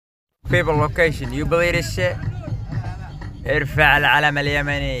people location. You believe this shit? ارفع العلم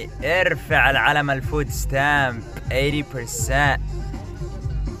اليمني. ارفع العلم الفود stamp. 80%.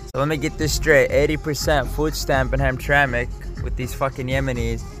 So let me get this straight. 80% food stamp in Hamtramck with these fucking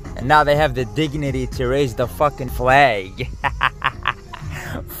Yemenis. And now they have the dignity to raise the fucking flag.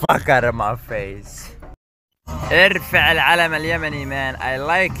 Fuck out of my face. ارفع العلم اليمني, man. I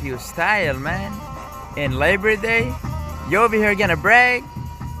like your style, man. In Labor Day, you over here gonna brag?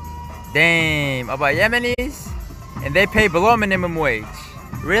 Damn, about Yemenis? And they pay below minimum wage.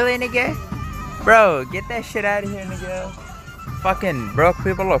 Really, nigga? Bro, get that shit out of here, nigga. Fucking broke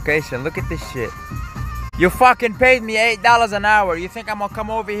people location. Look at this shit. You fucking paid me $8 an hour. You think I'm gonna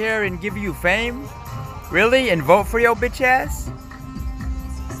come over here and give you fame? Really? And vote for your bitch ass?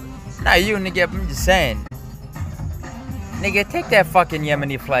 Not you, nigga. I'm just saying. Nigga, take that fucking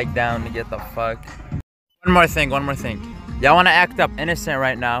Yemeni flag down, nigga. The fuck? One more thing. Y'all wanna act up innocent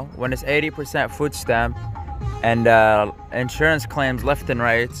right now when it's 80% food stamp and insurance claims left and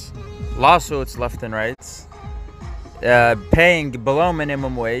right, lawsuits left and right, paying below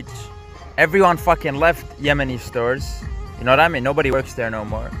minimum wage. Everyone fucking left Yemeni stores. You know what I mean? Nobody works there no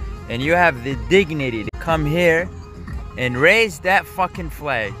more. And you have the dignity to come here and raise that fucking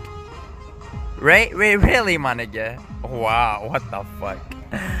flag. Right? Really, my nigga? Wow, what the fuck?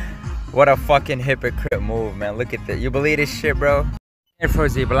 What a fucking hypocrite move, man. Look at that. You believe this shit, bro? Here for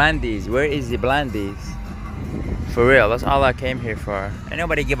the blandies. Where is the blandies? For real, that's all I came here for. Ain't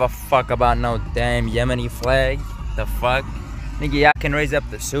nobody give a fuck about no damn Yemeni flag. The fuck? Nigga, y'all can raise up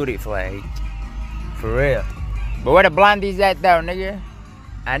the Saudi flag. For real. But where the blondies at though, nigga?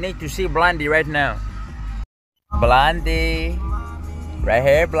 I need to see Blondie right now. Blondie. Right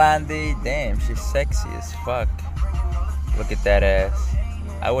here, Blondie. Damn, she's sexy as fuck. Look at that ass.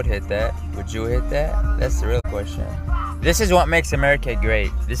 I would hit that. Would you hit that? That's the real question. This is what makes America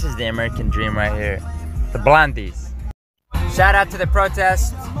great. This is the American dream right here. The blondies. Shout out to the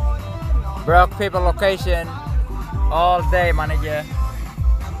protest. Broke people location. All day, my nigga.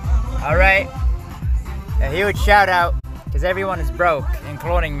 Alright. A huge shout out. Because everyone is broke,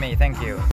 including me. Thank you.